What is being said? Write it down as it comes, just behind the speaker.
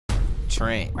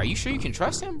Trent. Are you sure you can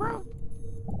trust him, bro?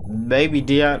 Maybe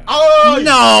Dion. Oh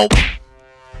no!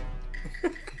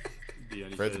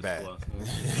 Fred's bad.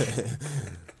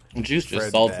 Juice just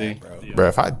Fred's salty. bad, bro,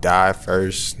 if I die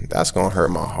first, that's gonna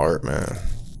hurt my heart, man.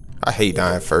 I hate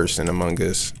dying first in Among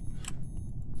Us.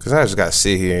 Cause I just gotta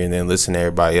sit here and then listen to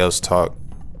everybody else talk.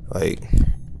 Like,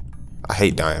 I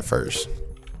hate dying first.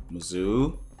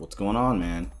 MIZOO, what's going on,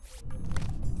 man?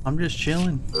 I'm just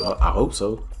chilling. I hope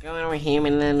so. Going over him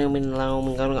and then I'm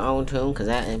gonna on to cause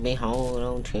I be hold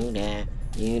on to that.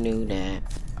 You knew that.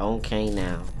 Okay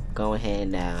now. Go ahead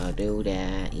now. Do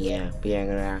that. Yeah.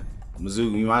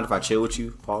 MIZOO, you mind if I chill with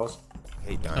you? Pause. I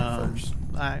hate dying first.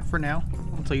 For now,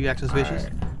 until you act suspicious.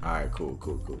 Alright, cool.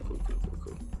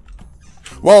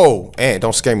 Whoa, Ant,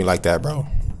 don't scare me like that, bro.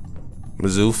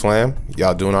 MIZOO, Flam,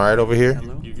 y'all doing all right over here?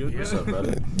 Hello? You good? What's up,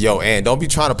 brother? Yo, Ant, don't be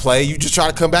trying to play. You just try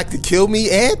to come back to kill me,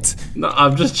 Ant? No,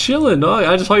 I'm just chilling, dog.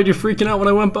 I just heard you freaking out when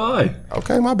I went by.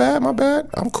 Okay, my bad.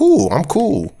 I'm cool. I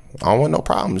don't want no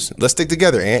problems. Let's stick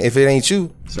together, Ant, if it ain't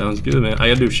you. Sounds good, man. I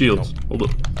gotta do shields. Hold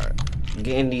up.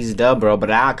 Getting these dub, bro,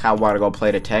 but I kinda wanna go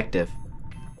play detective.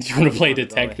 You wanna play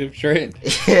detective, Trent?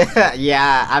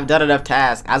 Yeah, I've done enough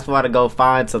tasks. I just wanna go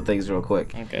find some things real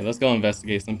quick. Okay, let's go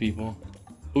investigate some people.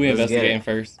 Who we Let's get investigating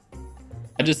first?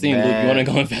 I just seen Luke. You wanna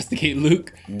go investigate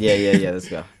Luke? Yeah, let's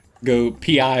go. Go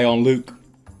PI on Luke.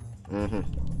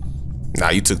 Nah,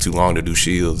 you took too long to do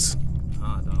shields.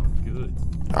 Ah, no, good.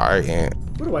 All right, Ant.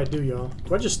 What do I do, y'all?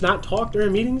 Do I just not talk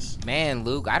during meetings? Man,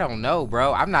 Luke, I don't know,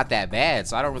 bro. I'm not that bad,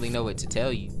 so I don't really know what to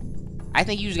tell you. I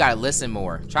think you just gotta listen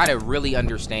more. Try to really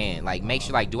understand. Like, make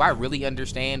sure, like, do I really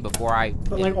understand before I...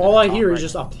 But like, all I hear is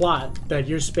just a plot that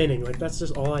you're spinning. Like, that's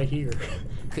just all I hear.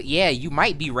 Yeah, you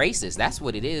might be racist. That's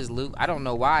what it is, Luke. I don't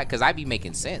know why, because I be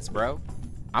making sense, bro.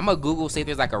 I'm gonna Google, see if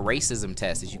there's like a racism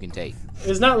test that you can take.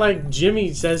 It's not like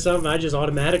Jimmy says something, I just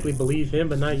automatically believe him,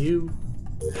 but not you.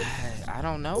 I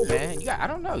don't know, man. I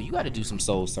don't know. You gotta do some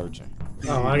soul searching.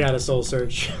 Oh, I got a soul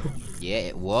search.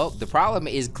 Yeah, well, the problem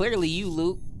is clearly you,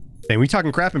 Luke. Hey, we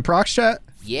talking crap in prox chat?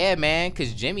 Yeah, man,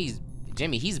 because Jimmy,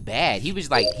 he's bad. He was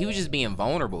just being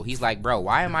vulnerable. He's like, bro,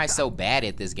 why am I so bad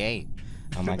at this game?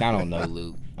 I'm like, I don't know,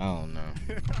 Luke. I don't know.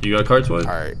 You got cards, Wade?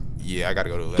 All right. Yeah, I gotta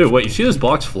go to the left. Dude, wait, you see this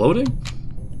box floating?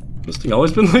 This thing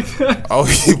always been like that? Oh,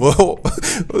 well,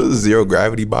 zero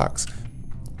gravity box.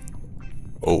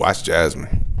 Oh, watch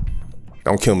Jasmine.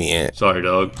 Don't kill me, Ant. Sorry,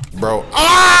 dog. Bro.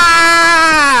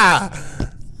 Ah!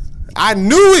 I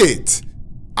knew it.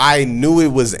 I knew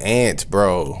it was Ant,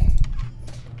 bro. I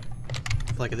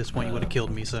feel like at this point you would have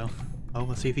killed me, so. Oh,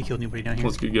 let's see if he killed anybody down here.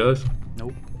 What's good, guys?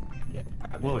 Nope.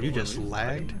 Whoa, you just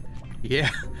lagged? Yeah.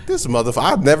 This motherfucker.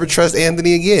 I'll never trust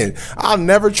Anthony again. I'll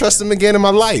never trust him again in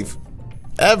my life.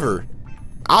 Ever.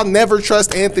 I'll never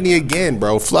trust Anthony again,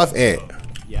 bro. Fluff Ant.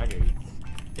 Yeah, I get you.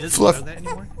 Is Fluff. that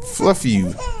anymore? Fluff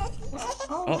you.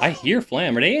 Oh, I hear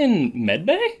Flam. Are they in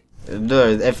medbay?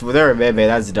 Dude, if they're a baby,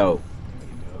 that's dope.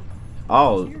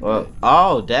 Oh,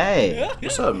 dang.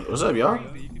 What's up, y'all?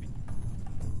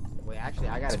 Wait, actually,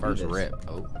 I gotta do First this. rip.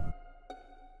 Oh.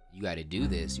 You gotta do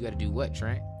this. You gotta do what,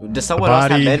 Trent? Does someone else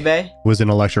have medbay? Was in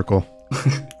electrical.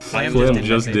 Flam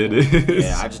just did it.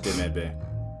 Yeah, I just did medbay.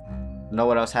 No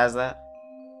one else has that?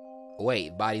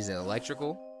 Wait, body's in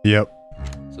electrical? Yep.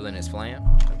 So then it's Flam?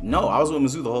 No, I was with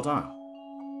MIZOO the whole time.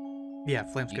 Yeah,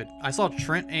 Flam's good. I saw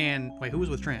Trent and... Wait, who was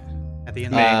with Trent? At the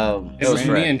end It was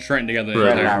me and Trent together.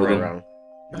 Right.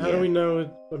 How do we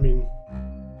know? I mean...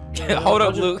 Hold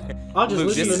up, Luke. I'll just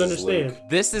Luke, listen and understand.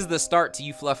 This is the start to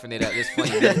you fluffing it up. This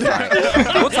funny.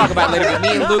 We'll talk about it later. But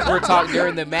me and Luke were talking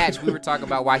during the match. We were talking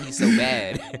about why he's so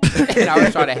bad, and I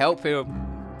was trying to help him.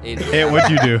 Hey, what'd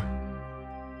you do,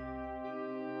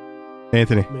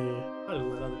 Anthony? Man, I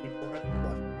didn't let other people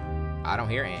write. I don't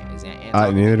hear Ant. Is Ant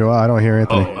talking? Neither do I. I don't hear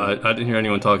Anthony. Oh, I didn't hear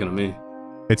anyone talking to me.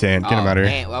 It's Ant. Get him out of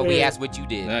here. Ant, well, we asked what you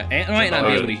did. Ant might not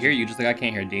be able to hear you, just like I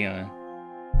can't hear Dion.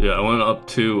 Yeah, I went up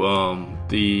to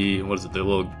the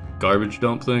little garbage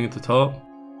dump thing at the top.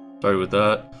 Started with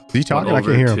that. Is he talking? I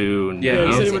can't hear him. Yeah, he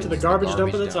Nav. said he went to the garbage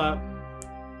dump at the top.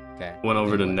 Okay. Went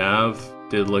over to Nav.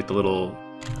 Did like the little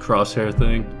crosshair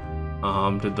thing.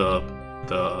 Did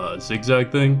the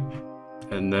zigzag thing,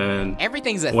 and then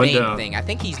Everything's a down. thing. I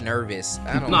think he's nervous.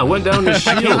 I don't No, know. I went down to I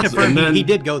can't Shields, confirm and then he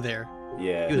did go there.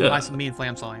 Yeah. He was me and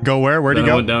Flam saw him. Go where? Where'd he then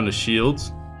I go? went down to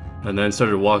Shields, and then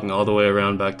started walking all the way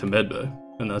around back to Medbay,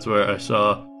 and that's where I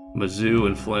saw MIZOO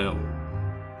and Flam.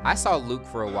 I saw Luke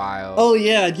for a while. Oh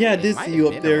yeah, I did might see you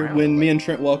have up been there around, when but- me and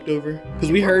Trent walked over.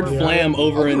 Because we heard Yeah. Flam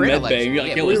over in we're in Medbay. You're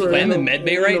like, electrical. yo, is Yeah, Flam in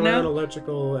Medbay right around now?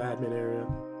 electrical admin area.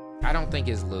 I don't think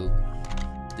it's Luke.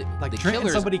 Like the Trent and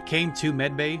killers. somebody came to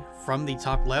medbay from the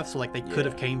top left, so like they could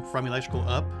have came from electrical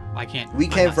up. I can't. We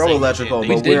I'm came not from saying electrical, they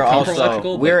but did we're come from also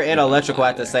electrical, we're but in electrical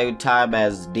at the same time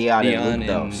as Dion and Luke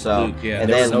though. So Luke, yeah. and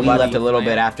There was then we nobody left a little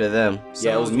Flam. bit after them.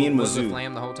 Yeah, it was me and Was it Mizzou.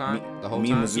 Flam the whole time? The whole Me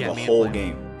time. and Mizzou Yeah, the me and whole Flam.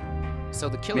 game. So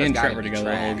the Me killers and got Trent to were be together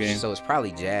the whole trash. game. So it's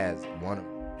probably Jazz, one of them.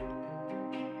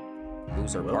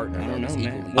 Who's her partner? I don't know, that's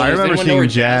man. equally- Well, I does remember anyone know where seeing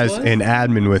Jazz was? in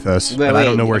admin with us, Wait, but I wait,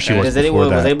 don't know where she was Does before anyone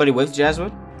was that. anybody with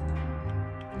Jasmine?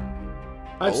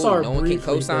 I saw her no one can briefly,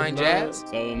 co-sign but Jazz?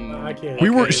 not- I can't. We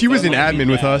were. Okay, She was in someone admin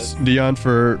be with us, Jazz. Dion,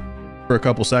 for a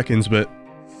couple seconds, but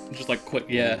Just like quick,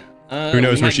 yeah. Who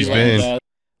knows we where might she's be been. left,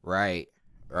 Right.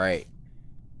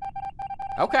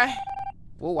 Okay.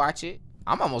 We'll watch it.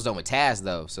 I'm almost done with Taz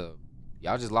though, so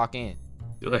y'all just lock in.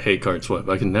 I hate card swipe.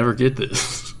 I can never get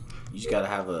this. You just gotta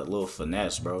have a little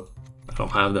finesse, bro. I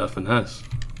don't have that finesse.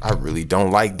 I really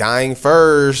don't like dying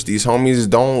first. These homies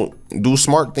don't do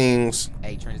smart things.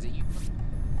 Hey, Trent, is it you?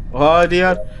 Oh,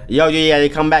 Dion. Yo, yeah, you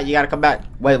come back. You gotta come back.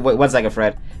 Wait, 1 second,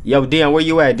 Fred. Yo, Dion, where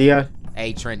you at, Dion?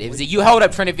 Hey, Trent, if it's you, hold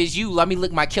up, Trent. If it's you, let me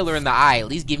look my killer in the eye. At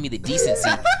least give me the decency.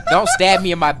 Don't stab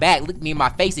me in my back. Look me in my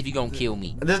face if you gonna kill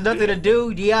me. There's nothing to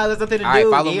do, Dion. There's nothing to All right,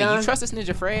 do, follow Dion. me. You trust this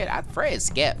ninja, Fred? Fred's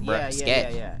scat, bro.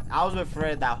 Scat. Yeah. I was with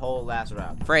Fred that whole last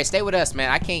round. Fred, stay with us,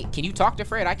 man. I can't. Can you talk to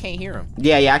Fred? I can't hear him.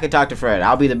 Yeah, I can talk to Fred.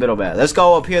 I'll be the middleman. Let's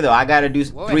go up here though. I gotta do Wait,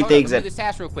 3 hold up. things. Let me do this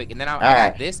task real quick, and then I got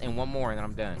Alright. this and one more, and then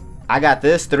I'm done. I got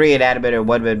this 3 in admin and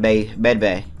 1 med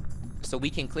bay. So we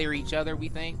can clear each other. We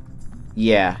think.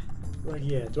 Yeah. Like,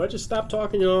 yeah. Do I just stop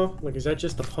talking, y'all? Like, is that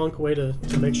just a punk way to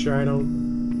make sure I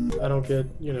don't get,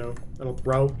 I don't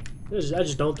throw? I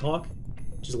just don't talk.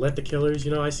 Just let the killers,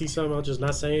 I see something, I'll just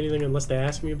not say anything unless they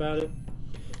ask me about it.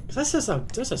 Cause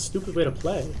that's a stupid way to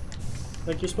play.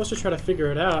 Like, you're supposed to try to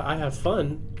figure it out. I have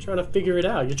fun trying to figure it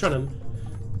out. You're trying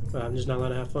to. I'm just not allowed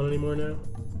to have fun anymore now.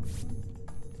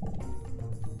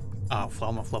 Oh,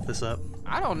 I'm gonna fluff this up.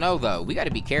 I don't know though. We got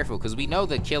to be careful because we know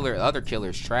the other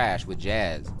killer's trash with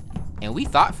Jazz, and we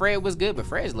thought Fred was good, but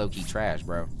Fred's low key trash,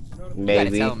 bro. You gotta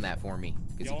Maybe. tell him that for me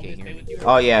because he can't hear me.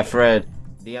 Oh yeah, Fred.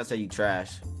 Dion said you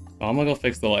trash. Oh, I'm gonna go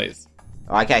fix the lights.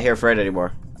 Oh, I can't hear Fred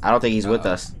anymore. I don't think he's with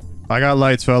us. I got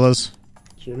lights, fellas.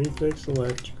 Jimmy fix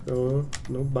electrical.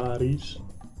 No bodies.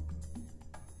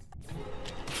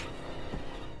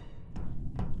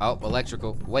 Oh,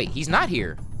 electrical. Wait, he's not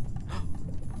here.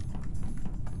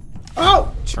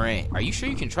 Oh! Trent, are you sure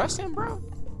you can trust him, bro?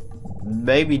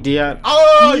 Maybe Dion.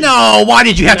 Oh no! Why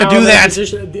did you have to do that?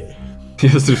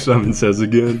 Yes, there's Simon says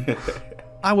again.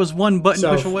 I was 1 button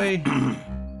So- push away.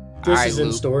 This Alright, is in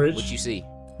Luke, storage. What you see?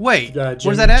 Wait, Jimmy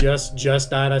where's that at? Just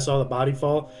died. I saw the body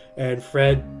fall, and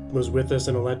Fred was with us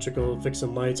in electrical,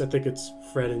 fixing lights. I think it's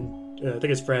Fred and I think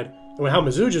it's Fred. And how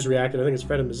MIZOO just reacted, I think it's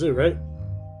Fred and MIZOO, right?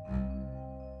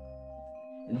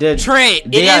 Did Trent,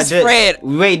 it Dion, is Fred.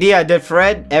 Wait, Dion, did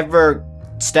Fred ever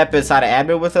step inside of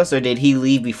admin with us, or did he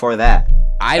leave before that?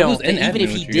 I I don't was in think, even admin if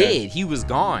he with you guys. did, he was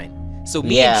gone. So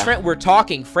me Yeah. and Trent were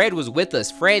talking. Fred was with us.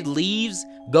 Fred leaves,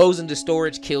 goes into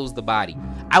storage, kills the body.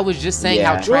 I was just saying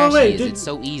how Yeah. trash Wait, he is. did- It's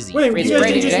so easy. Wait, It's you guys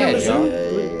Fred didn't and just Jazz. have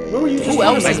MIZOO? What were you just Who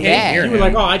else talking is about? bad? You were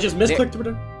like, oh, I just misclicked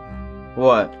it.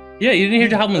 What? Yeah, you didn't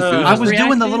hear how Mizzou I I just was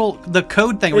doing reacted? the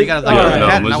code thing where you got Yeah, like, no,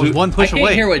 and I was Mizzou- 1 I push can't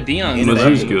away. hear what Dion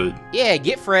Mizzou's said. good. Yeah,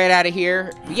 get Fred out of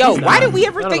here. Yo, He's why not. did we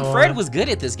ever I don't think know Fred why. was good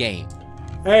at this game?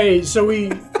 Hey, so I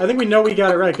think we know we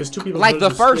got it right because 2 people. Like the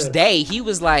just first skipped. day, he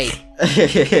was like,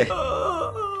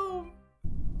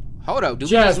 hold up, do we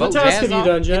Jazz, just what vote task Jazz have you off?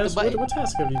 done, Hit the Jazz? button. What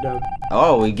task have you done?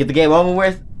 Oh, we get the game over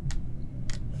with?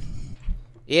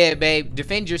 Yeah, babe,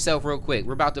 defend yourself real quick.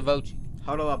 We're about to vote you.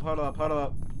 Hold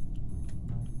up.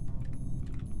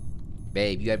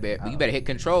 Babe, you better hit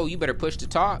control. You better push the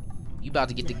talk. You about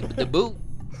to get the boot.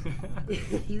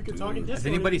 You can talk in Has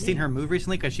Discord anybody if you seen need. her move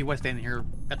recently? Because she was standing here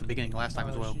at the beginning last time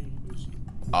as well.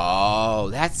 Oh,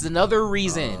 that's another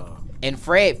reason. And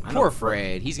Fred, I know poor Fred.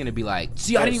 Fred, he's gonna be like,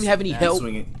 see, I didn't even have any help.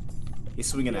 He's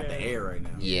swinging at the air right now.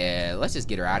 Yeah, let's just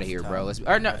get her out of here, bro.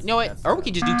 Or no, you know what? Or we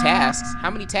can just do tasks. How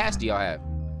many tasks do y'all have?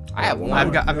 I have one.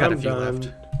 I've got a I'm few done.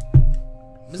 left.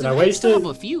 Did I waste still it? have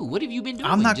a few. What have you been doing?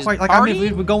 I'm not Just quite like I mean,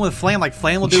 partying? we're going with Flam. Like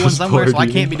Flam will do one Just somewhere, so I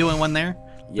partying. can't be doing one there.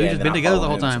 We've just then been I together the follow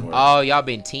whole him time. somewhere. Oh, y'all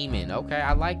been teaming. Okay,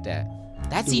 I like that.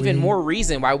 That's Do even we- more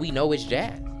reason why we know it's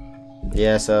Jazz.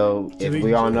 Yeah, so if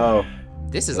we all know,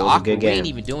 This is It was a awkward. good We ain't game.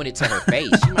 even doing it to her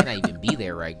face. She might not even be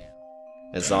there right now.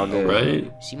 it's all good. Right?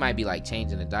 She might be like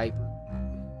changing a diaper.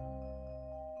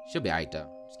 She'll be alright though.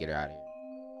 Just get her out of here.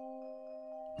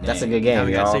 That's a good Now game,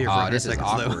 we gotta y'all. see her for Oh, 100 this is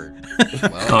seconds, though. awkward. Oh,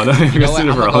 Well, no, you're you know gonna what? sit there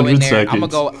I'm for gonna go in 100 there. I'm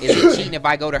seconds. gonna go. Is it cheating if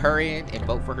I go to her end and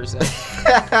vote for herself?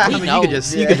 I We mean, know. you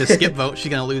could just skip vote. She's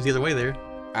gonna lose either way there.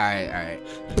 All right.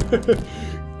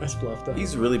 That's fluffed up.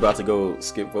 He's really about to go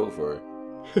skip vote for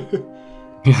it.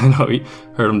 Yeah, I know. He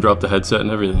heard him drop the headset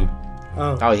and everything.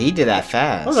 Oh, he did that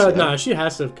fast. Oh, no, nah, she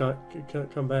has to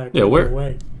come back. Yeah, where?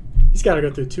 Away. He's got to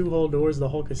go through 2 whole doors, the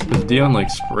whole casino. Is Dion like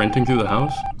sprinting through the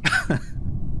house?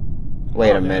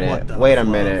 Wait a minute. Wait a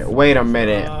minute. Wait a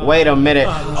minute. Wait a minute.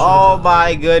 Oh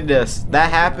my goodness. That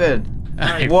happened.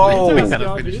 Whoa.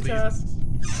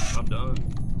 I'm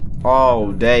done.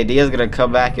 Oh, dang. Dia's gonna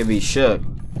come back and be shook.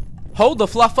 Hold the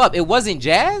fluff up. It wasn't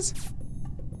Jazz?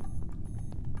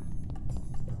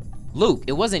 Luke,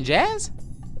 it wasn't Jazz?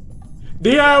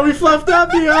 Dion, we fluffed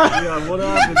up, Dion. Yeah, what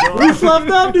happened, dog? We fluffed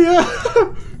up,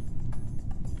 Dion.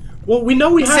 Well, we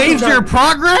know we have Saved your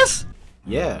progress?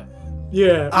 Yeah.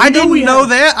 Yeah. I didn't know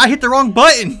that. I hit the wrong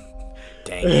button.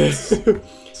 Dang it.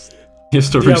 He has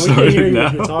to Yeah, we restart can't hear it you now.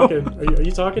 if you're talking. Are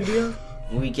you talking, Dion?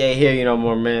 We can't hear you no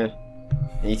more, man.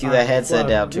 You threw that headset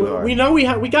down too hard. We know we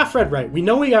got Fred right. We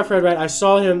know we got Fred right. I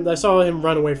saw him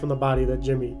run away from the body that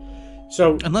Jimmy.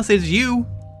 So unless it's you.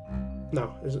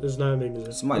 No, it's not an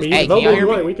ignorance. Somebody- Hey, can y'all hear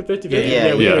me? We can 50-50.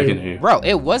 Yeah, I can hear you. Bro,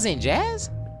 it wasn't Jazz?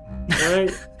 Right?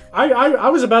 I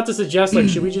was about to suggest, like,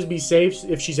 should we just be safe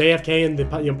if she's AFK and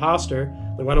the imposter?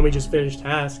 Like, why don't we just finish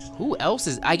tasks? Who else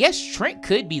is... I guess Trent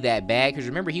could be that bad, because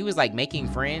remember, he was, like, making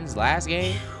friends last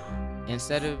game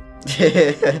instead of...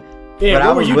 Yeah, but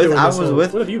I was with doing?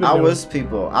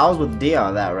 people. I was with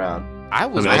Dion that round. I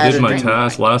was... I did my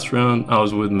task last round. I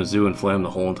was with MIZOO and FLAM the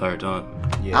whole entire time.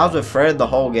 Yeah. I was with Fred the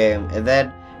whole game, and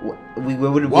then we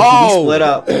split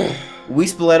up. We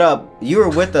split up. You were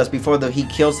with us before he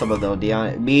killed some of them,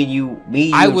 Dion. Me and you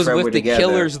I and was Fred with were the together.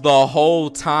 killers the whole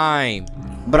time.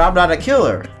 But I'm not a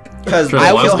killer. Because Trent,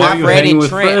 I why was was with you Fred hanging and with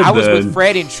Trent. Fred, I was then? with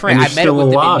Fred and Trent. And I you're met still with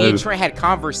them, and me alive. and Trent had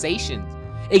conversations.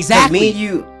 Exactly. Me and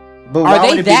you. But Are why would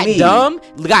they it be that me? dumb?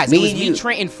 Guys, Me it was and me, you.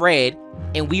 Trent, and Fred,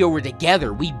 and we were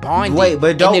together. We bonded. Wait,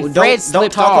 but and then don't Fred don't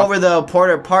slipped talk off. over the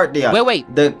important part, Dion.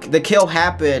 Wait. The kill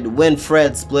happened when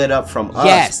Fred split up from us.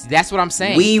 Yes, that's what I'm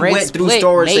saying. We Fred went through split,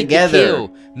 storage made the together.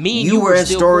 kill. Me and You were in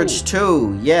still storage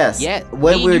cool. too. Yes. Yeah,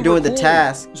 When me we were and you doing the cool.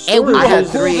 task. And we I were had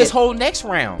cool 3. this whole next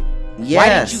round. Yes. Why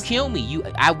didn't you kill me?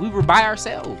 We were by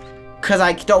ourselves. Because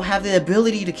I don't have the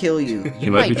ability to kill you.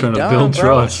 You might be trying to dumb, build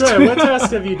bro. trust. Trent, what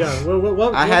task have you done?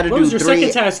 What I had to what do was your 3.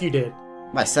 second task you did?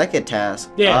 My second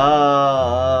task.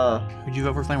 Yeah. Would you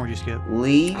vote for FLAM or would you skip?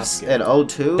 Leaves and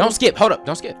O2. Don't skip. Hold up.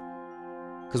 Don't skip.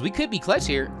 Because we could be clutch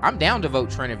here. I'm down to vote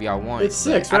Trent if y'all want. It's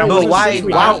 6, I right? don't But know why-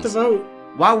 We why- have to vote.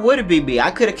 Why would it be me? I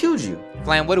could have killed you.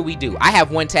 Flam, what do we do? I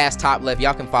have one task top left.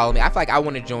 Y'all can follow me. I feel like I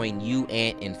want to join you,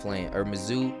 Ant, and Flam. Or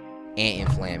MIZOO, Ant,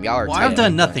 and Flam. Y'all are Well, tight. I've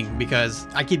done nothing because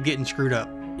I keep getting screwed up.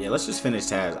 Yeah, let's just finish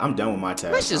tasks. I'm done with my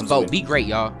task. Let's just I'm vote. just- Be great,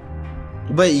 y'all.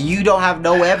 But you don't have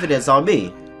no evidence on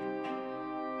me.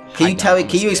 Can you tell me?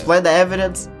 Can you explain the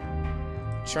evidence?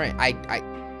 Trent, I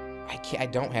can't. I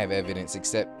don't have evidence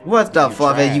except. What the you're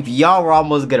fuck? trash. Y'all were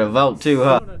almost gonna vote too,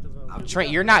 huh? Trent,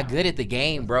 you're not good at the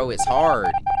game, bro. It's hard.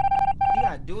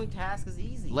 Yeah, doing tasks is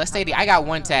easy. Let's stay. I got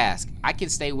one task. I can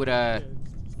stay with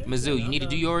MIZOO. You need to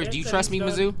do yours. Do you trust me,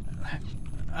 MIZOO?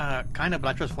 Kind of, but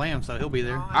I trust FLAM, so he'll be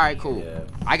there. All right, cool. Yeah.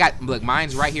 I got. Look,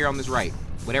 mine's right here on this right.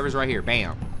 Whatever's right here.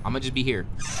 Bam. I'm gonna just be here.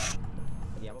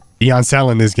 Dion's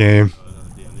selling this game.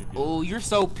 Oh, you're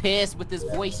so pissed with this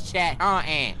voice chat,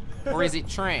 Ant? Or is it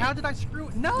Trent? How did I screw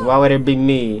it? No. Why would it be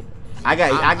me? I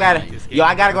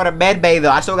gotta go to med bay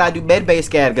though. I still gotta do med bay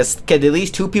scan. Can at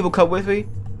least 2 people come with me?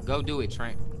 Go do it,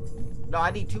 Trent. No,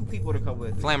 I need 2 people to come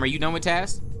with me. Flam, are you done with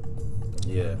tasks?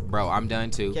 Yeah. Bro, I'm done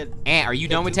too. Can- Ant, are you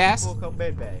Can done with 2 tasks? people come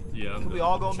med bay? Yeah, I'm Can we done.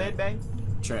 all go med bay?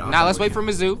 Trent, I'll Now come let's with wait for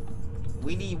MIZOO.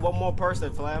 We need 1 more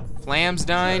person, Flam. Flam's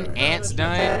done. Ant's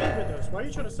done. Why are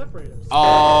you trying to separate us?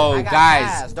 Oh, I got guys.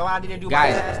 tasks. Don't I need to do my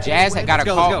Guys, tasks? Jazz had got a Let's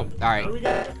go, call. let's go. All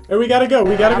right. Hey, we gotta go.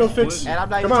 We gotta go fix. And I'm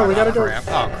not Come even on, we trying gotta to-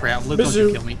 go. Oh crap! Luke, don't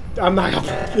you kill me. I'm not.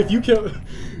 If you kill.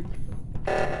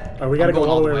 Alright, we gotta I'm go going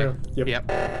all the way around. Yep. Yep.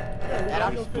 And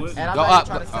I'm Go not up.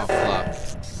 trying to Oh,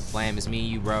 separate. Flam, it's me and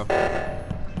you, bro.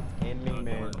 And me,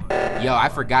 man. Yo, I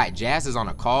forgot. Jazz is on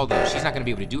a call, though. She's not going to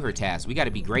be able to do her task. We got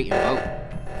to be great and vote.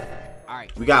 All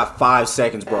right. We got 5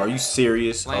 seconds, bro. Are you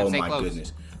serious? Flam, Oh stay my close.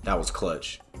 goodness. That was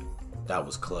clutch. That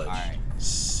was clutch. All right.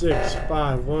 6,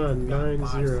 5, 1, 9,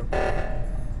 0.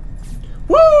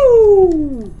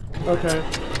 Woo! Okay.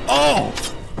 Oh.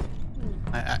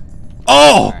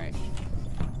 All right.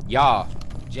 Y'all,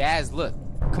 Jazz, look.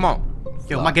 Come on.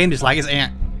 Yo, my game just like it's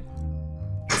Ant.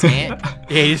 It's Ant.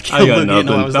 Yeah, he just I killed got Luke. Didn't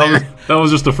know I nothing. was That was, there. that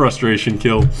was just a frustration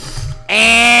kill.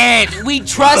 Ant, we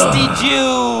trusted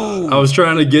you. I was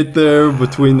trying to get there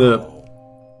before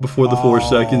the 4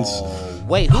 seconds.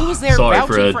 Wait, who was there Sorry,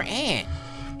 vouching Fred. for Ant?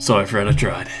 Sorry, Fred, I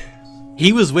tried.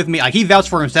 He was with me. Like he vouched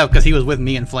for himself because he was with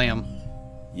me and FLAM.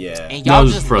 Yeah. And That y'all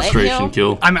was a just let frustration him?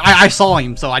 kill. I mean, I saw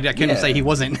him, so I couldn't Yeah. say he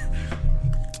wasn't.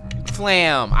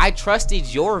 Flam, I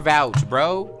trusted your vouch,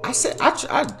 bro. I said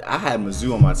I had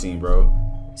MIZOO on my team, bro.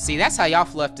 See, that's how y'all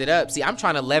fluffed it up. See, I'm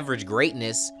trying to leverage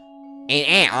greatness.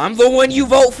 And I'm the one you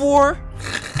vote for?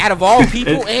 Out of all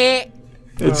people, Ant?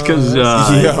 It's because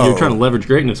you're trying to leverage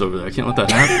greatness over there. I can't let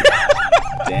that happen.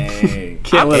 Dang.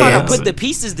 Can't I'm let it trying to happen. put the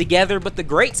pieces together, but the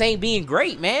greats ain't being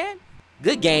great, man.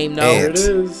 Good game, though. There it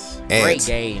is. Great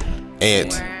game.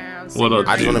 Ant. What up,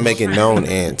 I just want to make it known,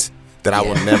 Ant, that I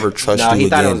will never trust No, you he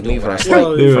thought it was again. me for a Well,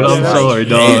 second. Dude, yeah, I'm that's- sorry,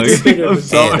 dog. Ant. I'm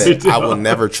sorry. Ant, I will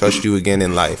never trust you again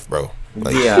in life, bro.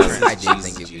 Like, Yeah. I did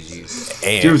think it was you.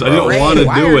 Ant, James, I bro. didn't want to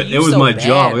Why do are it. you It was so my bad,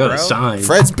 job. I got bro? assigned.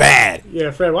 Fred's bad.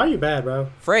 Yeah, Fred, why are you bad, bro?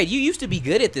 Fred, you used to be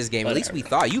good at this game. At least we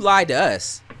thought. You lied to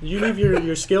us. You leave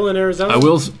your skill in Arizona?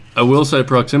 I will say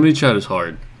proximity chat is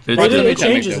hard. It's They did It it difficult. makes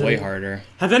changes it way it. harder.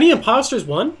 Have any imposters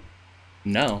won?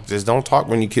 No. Just don't talk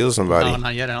when you kill somebody. No,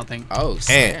 not yet. I don't think. Oh, Ant.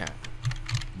 snap.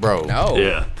 Bro. No.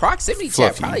 Yeah. Proximity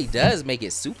chat Fluffy. probably does make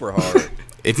it super hard.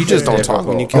 If you just don't talk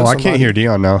when you kill Oh, I somebody. can't hear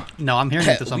Dion now. No, I'm hearing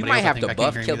it to We somebody might else. I have think. to I can't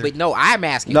buff hear him kill, either. but no, I'm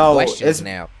asking No, questions it's-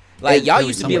 now. Like y'all really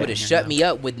used to be able to somebody shut here, me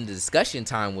up when the discussion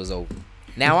time was over.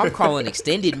 Now I'm calling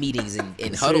extended meetings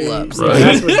and huddle ups. Right.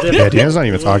 That's what's different. Yeah, Dion's not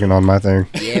even talking on my thing.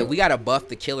 Yeah, we gotta buff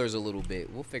the killers a little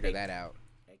bit. We'll figure that out.